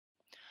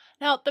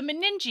Now, the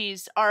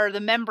meninges are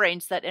the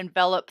membranes that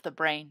envelop the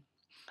brain.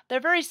 They're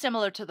very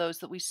similar to those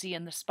that we see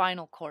in the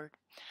spinal cord.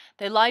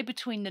 They lie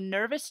between the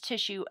nervous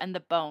tissue and the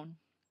bone.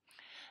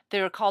 They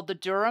are called the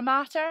dura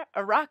mater,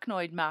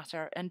 arachnoid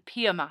mater, and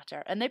pia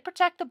mater, and they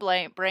protect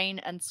the brain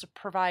and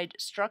provide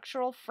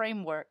structural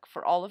framework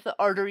for all of the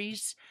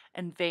arteries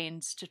and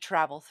veins to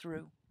travel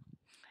through.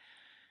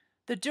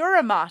 The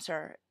dura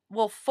mater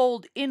will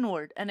fold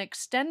inward and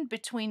extend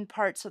between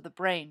parts of the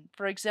brain.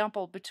 For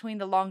example, between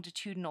the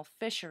longitudinal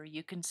fissure,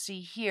 you can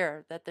see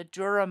here that the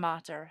dura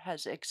mater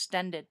has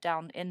extended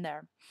down in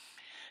there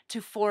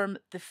to form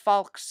the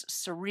falx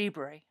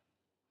cerebri.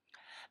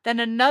 Then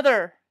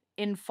another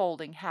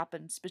infolding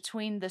happens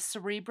between the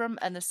cerebrum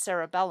and the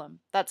cerebellum.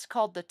 That's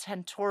called the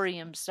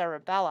tentorium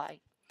cerebelli.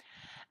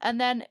 And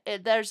then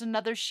there's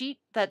another sheet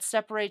that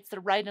separates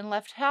the right and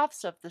left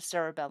halves of the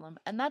cerebellum,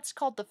 and that's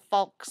called the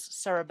falx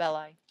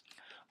cerebelli.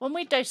 When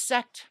we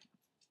dissect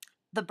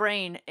the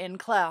brain in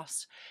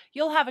class,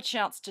 you'll have a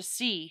chance to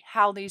see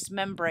how these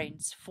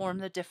membranes form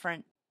the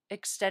different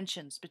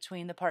extensions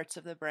between the parts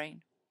of the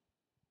brain.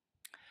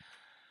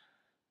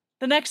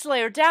 The next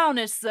layer down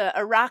is the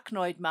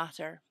arachnoid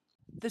mater.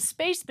 The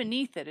space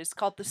beneath it is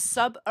called the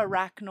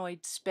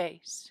subarachnoid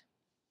space.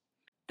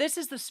 This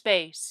is the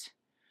space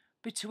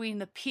between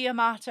the pia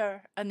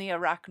mater and the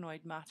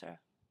arachnoid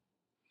mater.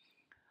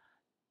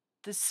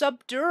 The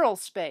subdural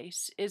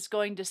space is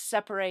going to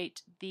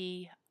separate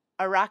the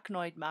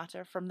arachnoid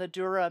mater from the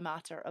dura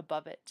mater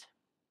above it.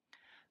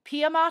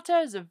 Pia mater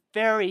is a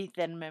very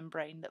thin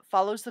membrane that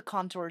follows the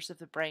contours of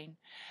the brain.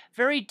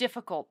 Very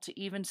difficult to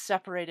even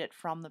separate it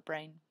from the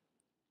brain.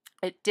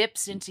 It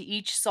dips into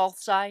each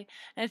sulci,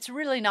 and it's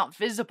really not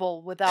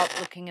visible without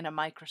looking in a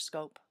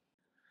microscope.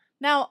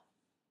 Now,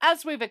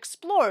 as we've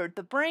explored,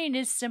 the brain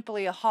is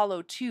simply a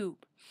hollow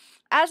tube.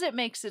 As it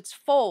makes its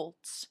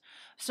folds,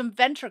 some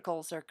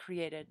ventricles are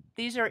created.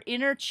 These are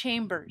inner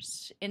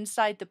chambers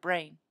inside the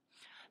brain.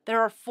 There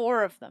are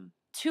 4 of them.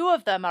 2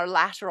 of them are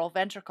lateral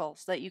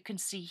ventricles that you can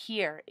see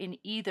here in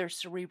either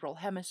cerebral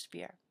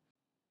hemisphere.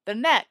 The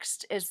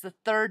next is the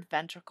third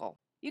ventricle.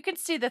 You can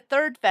see the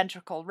third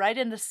ventricle right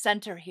in the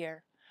center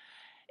here.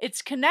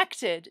 It's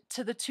connected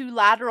to the 2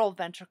 lateral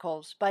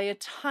ventricles by a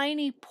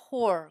tiny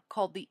pore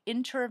called the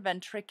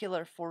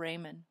interventricular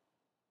foramen.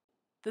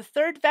 The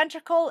third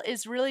ventricle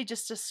is really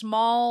just a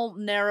small,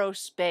 narrow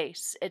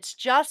space. It's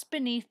just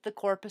beneath the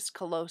corpus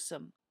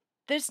callosum.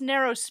 This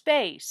narrow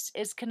space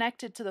is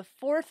connected to the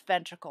 4th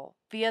ventricle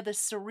via the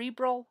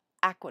cerebral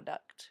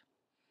aqueduct.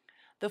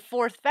 The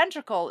 4th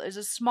ventricle is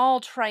a small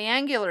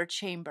triangular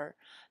chamber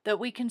that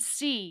we can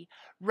see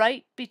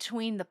right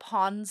between the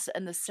pons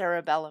and the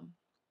cerebellum.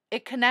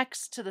 It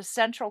connects to the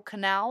central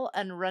canal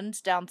and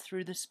runs down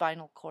through the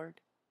spinal cord.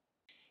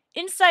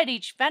 Inside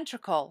each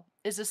ventricle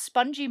is a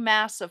spongy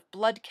mass of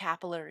blood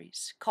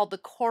capillaries called the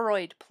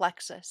choroid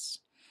plexus.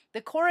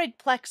 The choroid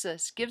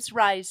plexus gives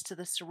rise to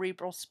the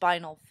cerebral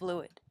spinal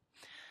fluid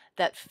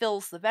that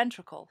fills the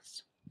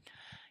ventricles.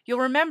 You'll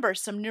remember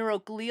some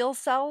neuroglial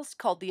cells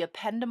called the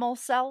ependymal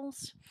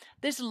cells.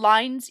 This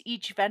lines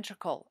each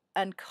ventricle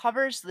and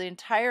covers the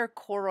entire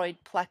choroid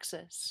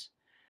plexus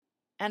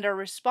and are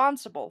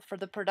responsible for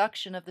the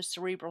production of the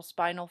cerebral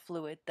spinal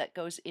fluid that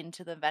goes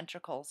into the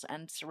ventricles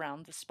and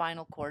surround the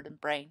spinal cord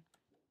and brain.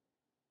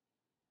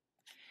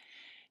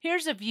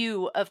 Here's a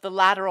view of the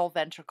lateral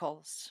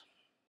ventricles.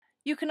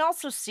 You can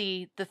also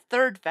see the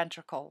 3rd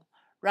ventricle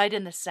right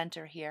in the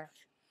center here.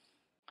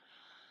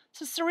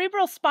 So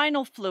cerebral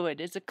spinal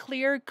fluid is a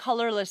clear,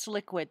 colorless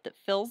liquid that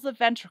fills the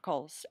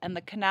ventricles and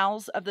the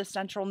canals of the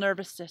central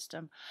nervous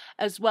system,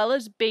 as well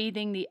as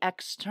bathing the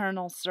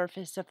external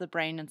surface of the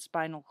brain and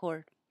spinal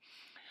cord.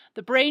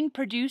 The brain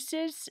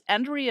produces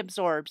and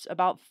reabsorbs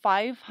about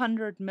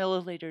 500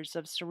 milliliters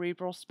of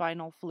cerebral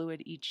spinal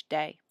fluid each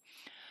day.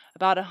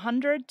 About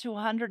 100 to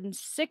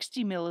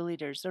 160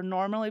 milliliters are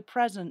normally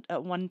present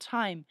at one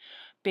time,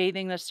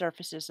 bathing the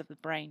surfaces of the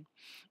brain.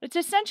 It's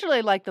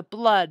essentially like the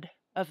blood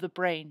of the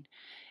brain.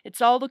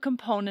 It's all the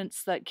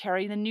components that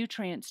carry the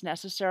nutrients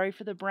necessary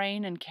for the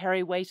brain and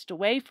carry waste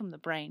away from the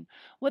brain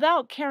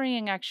without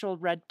carrying actual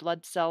red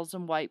blood cells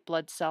and white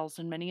blood cells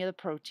and many of the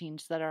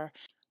proteins that are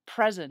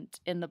present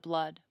in the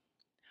blood.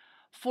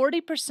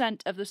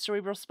 40% of the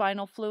cerebral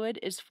spinal fluid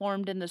is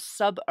formed in the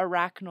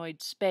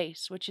subarachnoid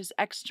space, which is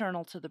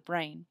external to the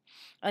brain,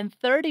 and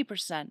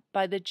 30%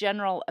 by the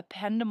general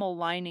ependymal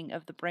lining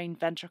of the brain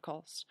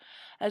ventricles,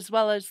 as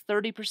well as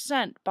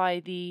 30%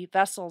 by the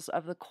vessels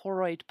of the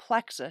choroid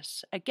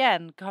plexus,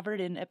 again covered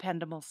in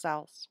ependymal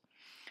cells.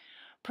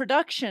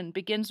 Production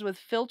begins with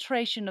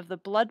filtration of the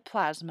blood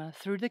plasma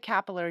through the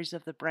capillaries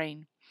of the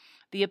brain.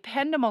 The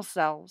ependymal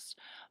cells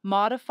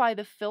modify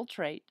the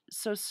filtrate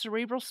so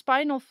cerebral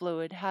spinal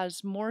fluid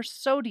has more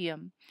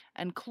sodium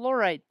and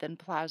chloride than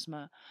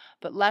plasma,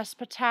 but less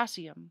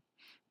potassium,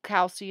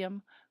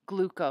 calcium,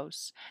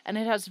 glucose, and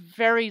it has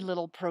very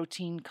little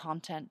protein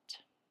content.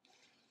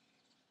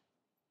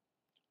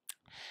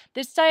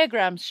 This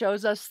diagram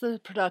shows us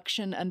the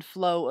production and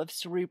flow of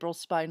cerebral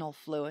spinal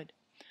fluid.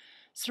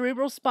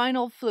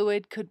 Cerebrospinal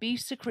fluid could be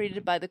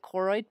secreted by the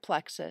choroid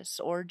plexus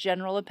or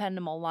general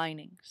ependymal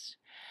linings,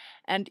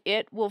 and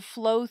it will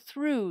flow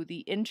through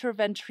the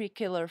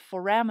interventricular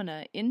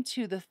foramina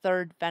into the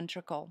third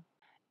ventricle.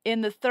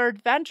 In the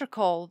third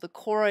ventricle, the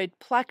choroid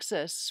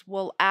plexus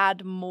will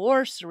add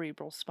more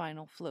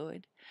cerebrospinal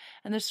fluid,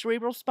 and the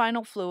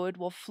cerebrospinal fluid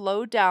will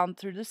flow down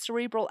through the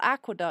cerebral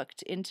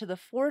aqueduct into the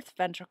fourth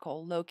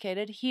ventricle,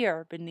 located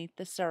here beneath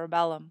the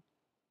cerebellum.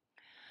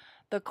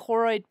 The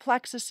choroid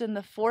plexus in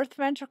the fourth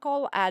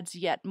ventricle adds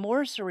yet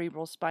more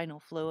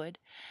cerebrospinal fluid,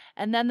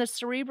 and then the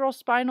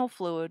cerebrospinal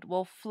fluid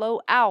will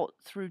flow out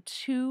through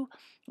two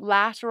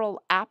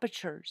lateral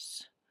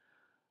apertures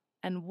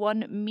and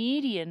one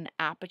median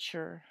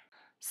aperture,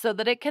 so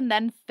that it can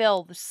then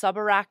fill the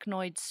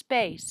subarachnoid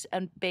space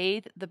and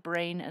bathe the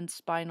brain and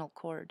spinal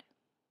cord.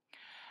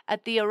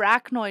 At the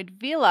arachnoid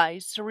villi,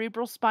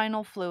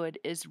 cerebrospinal fluid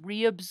is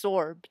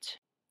reabsorbed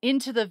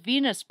into the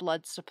venous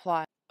blood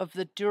supply of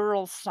the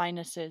dural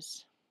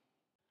sinuses.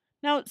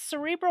 Now,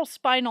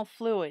 cerebrospinal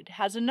fluid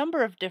has a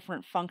number of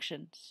different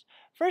functions.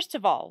 First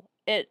of all,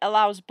 it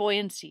allows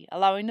buoyancy,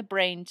 allowing the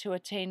brain to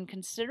attain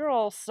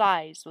considerable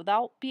size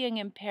without being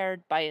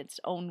impaired by its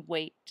own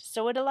weight,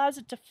 so it allows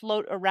it to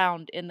float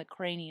around in the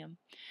cranium.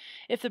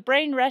 If the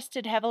brain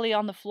rested heavily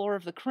on the floor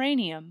of the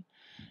cranium,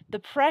 the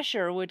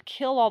pressure would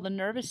kill all the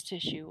nervous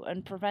tissue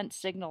and prevent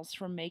signals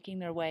from making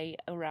their way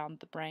around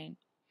the brain.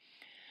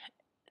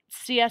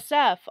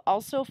 CSF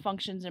also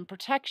functions in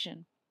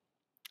protection.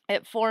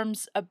 It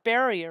forms a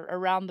barrier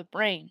around the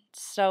brain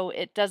so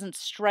it doesn't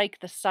strike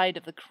the side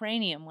of the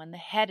cranium when the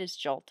head is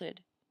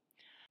jolted.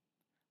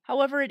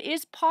 However, it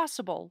is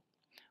possible,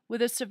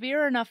 with a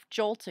severe enough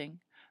jolting,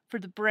 for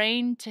the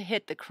brain to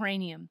hit the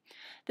cranium.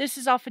 This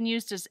is often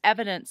used as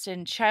evidence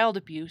in child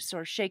abuse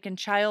or shaken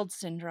child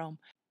syndrome,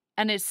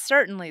 and is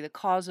certainly the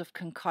cause of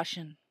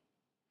concussion.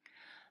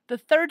 The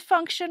third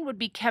function would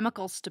be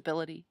chemical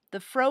stability. The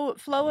flow of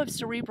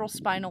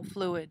cerebrospinal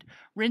fluid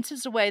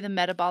rinses away the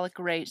metabolic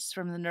waste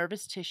from the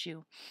nervous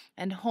tissue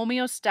and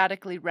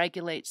homeostatically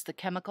regulates the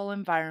chemical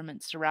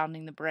environment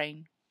surrounding the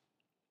brain.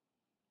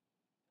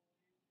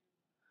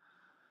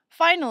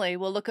 Finally,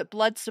 we'll look at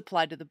blood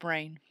supply to the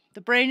brain.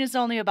 The brain is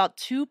only about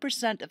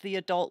 2% of the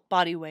adult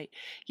body weight,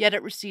 yet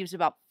it receives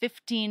about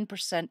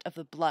 15% of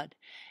the blood.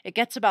 It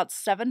gets about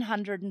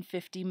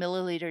 750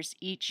 milliliters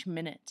each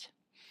minute.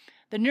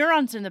 The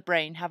neurons in the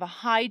brain have a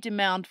high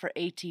demand for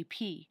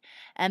ATP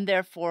and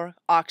therefore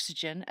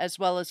oxygen as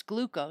well as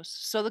glucose,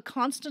 so the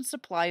constant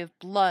supply of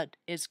blood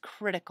is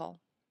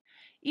critical.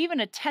 Even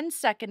a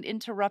 10-second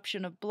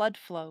interruption of blood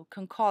flow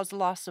can cause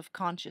loss of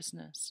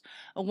consciousness.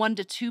 A 1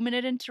 to 2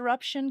 minute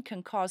interruption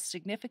can cause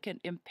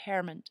significant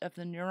impairment of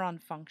the neuron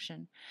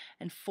function,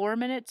 and 4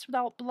 minutes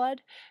without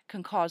blood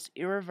can cause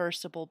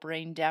irreversible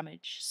brain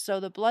damage. So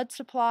the blood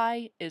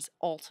supply is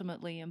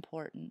ultimately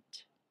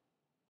important.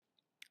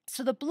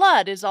 So the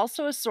blood is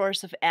also a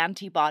source of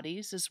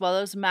antibodies as well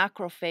as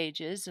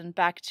macrophages and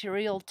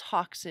bacterial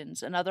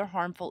toxins and other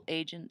harmful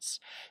agents.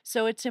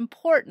 So it's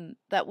important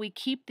that we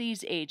keep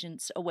these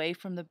agents away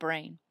from the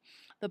brain.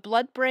 The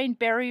blood-brain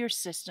barrier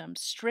system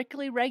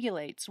strictly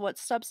regulates what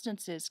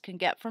substances can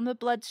get from the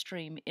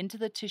bloodstream into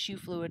the tissue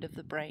fluid of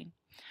the brain.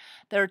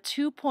 There are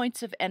 2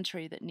 points of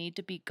entry that need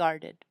to be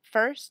guarded.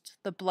 First,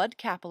 the blood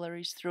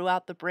capillaries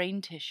throughout the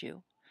brain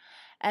tissue,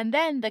 and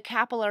then the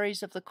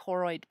capillaries of the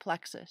choroid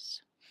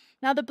plexus.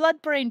 Now, the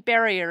blood-brain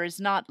barrier is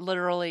not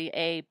literally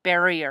a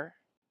barrier.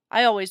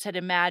 I always had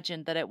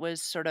imagined that it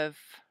was sort of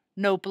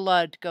no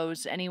blood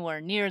goes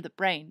anywhere near the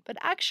brain, but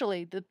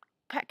actually the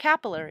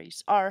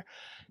capillaries are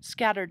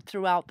scattered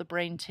throughout the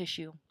brain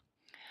tissue.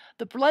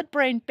 The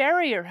blood-brain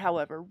barrier,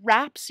 however,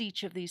 wraps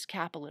each of these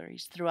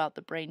capillaries throughout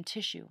the brain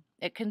tissue.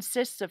 It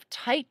consists of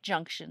tight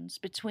junctions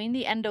between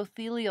the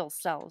endothelial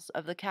cells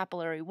of the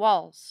capillary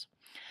walls,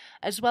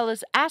 as well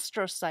as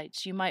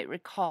astrocytes, you might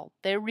recall.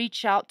 They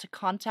reach out to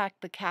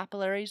contact the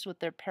capillaries with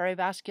their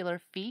perivascular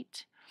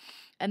feet,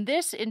 and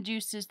this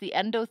induces the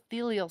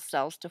endothelial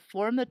cells to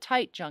form the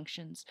tight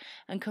junctions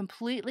and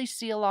completely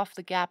seal off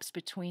the gaps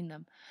between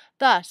them.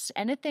 Thus,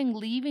 anything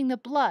leaving the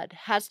blood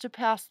has to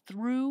pass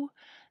through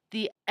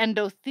the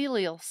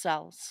endothelial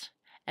cells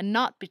and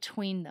not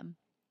between them.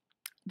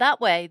 That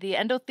way, the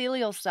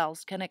endothelial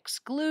cells can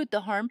exclude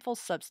the harmful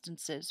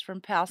substances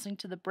from passing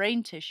to the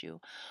brain tissue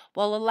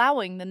while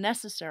allowing the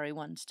necessary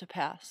ones to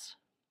pass.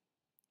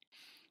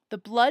 The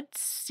blood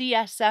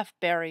CSF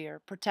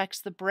barrier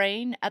protects the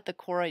brain at the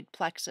choroid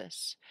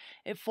plexus.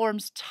 It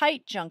forms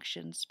tight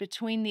junctions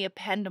between the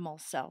ependymal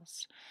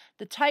cells.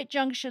 The tight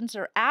junctions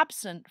are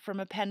absent from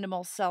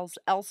ependymal cells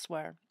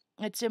elsewhere.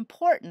 It's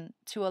important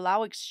to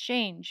allow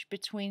exchange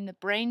between the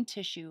brain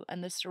tissue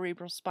and the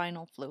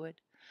cerebrospinal fluid.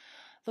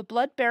 The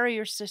blood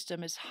barrier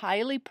system is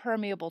highly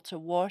permeable to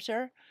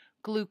water,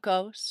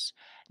 glucose,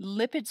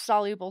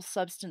 lipid-soluble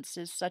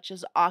substances such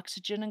as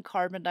oxygen and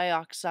carbon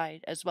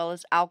dioxide, as well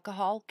as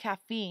alcohol,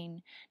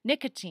 caffeine,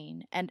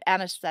 nicotine, and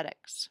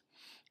anesthetics.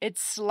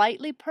 It's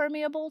slightly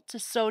permeable to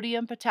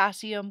sodium,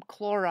 potassium,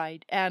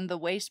 chloride, and the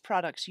waste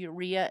products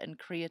urea and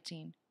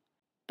creatine.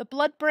 The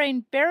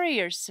blood-brain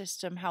barrier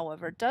system,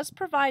 however, does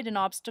provide an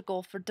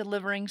obstacle for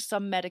delivering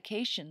some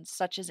medications,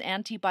 such as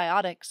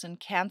antibiotics and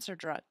cancer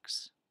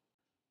drugs.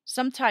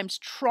 Sometimes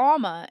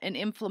trauma and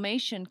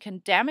inflammation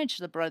can damage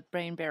the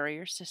blood-brain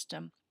barrier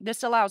system.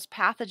 This allows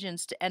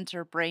pathogens to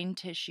enter brain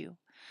tissue.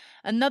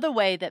 Another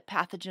way that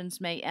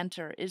pathogens may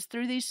enter is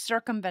through these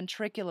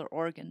circumventricular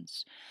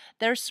organs.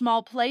 They're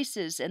small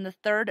places in the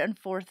third and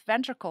fourth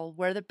ventricle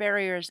where the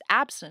barrier is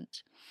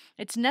absent.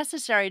 It's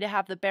necessary to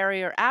have the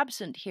barrier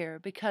absent here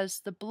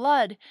because the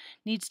blood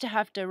needs to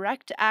have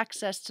direct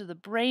access to the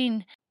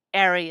brain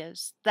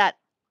areas that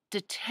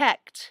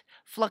detect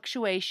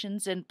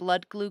fluctuations in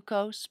blood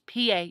glucose,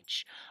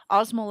 pH,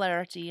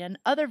 osmolarity, and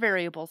other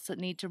variables that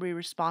need to be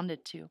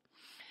responded to.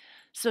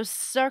 So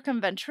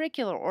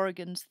circumventricular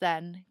organs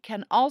then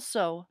can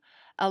also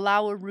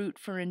allow a route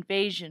for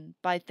invasion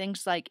by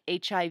things like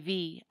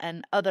HIV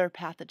and other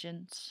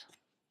pathogens.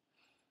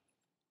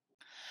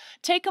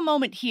 Take a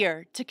moment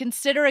here to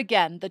consider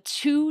again the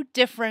two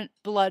different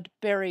blood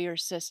barrier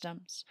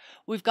systems.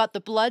 We've got the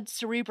blood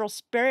cerebral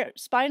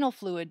spinal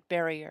fluid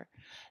barrier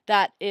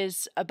that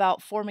is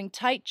about forming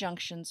tight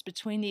junctions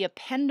between the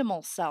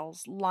ependymal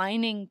cells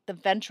lining the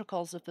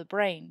ventricles of the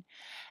brain,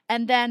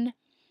 and then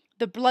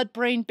the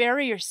blood-brain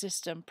barrier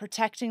system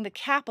protecting the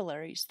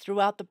capillaries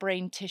throughout the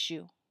brain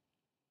tissue.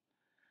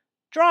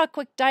 Draw a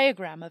quick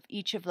diagram of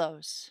each of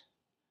those.